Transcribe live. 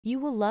You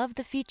will love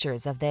the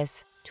features of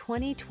this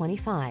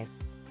 2025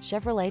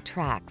 Chevrolet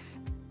Trax.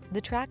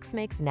 The Trax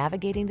makes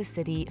navigating the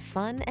city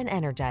fun and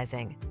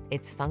energizing.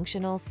 Its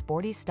functional,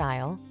 sporty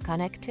style,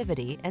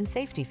 connectivity, and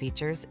safety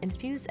features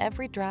infuse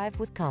every drive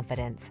with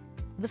confidence.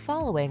 The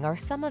following are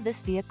some of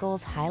this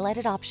vehicle's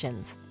highlighted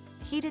options: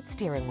 heated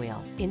steering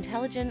wheel,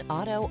 intelligent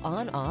auto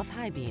on-off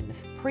high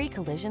beams,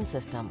 pre-collision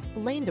system,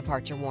 lane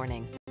departure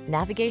warning,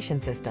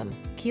 navigation system,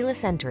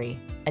 keyless entry,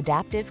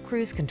 adaptive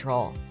cruise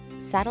control,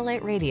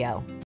 satellite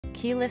radio,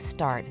 keyless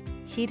start,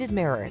 heated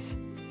mirrors.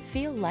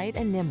 Feel light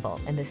and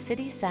nimble in the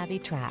city-savvy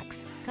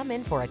Trax. Come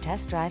in for a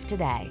test drive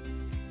today.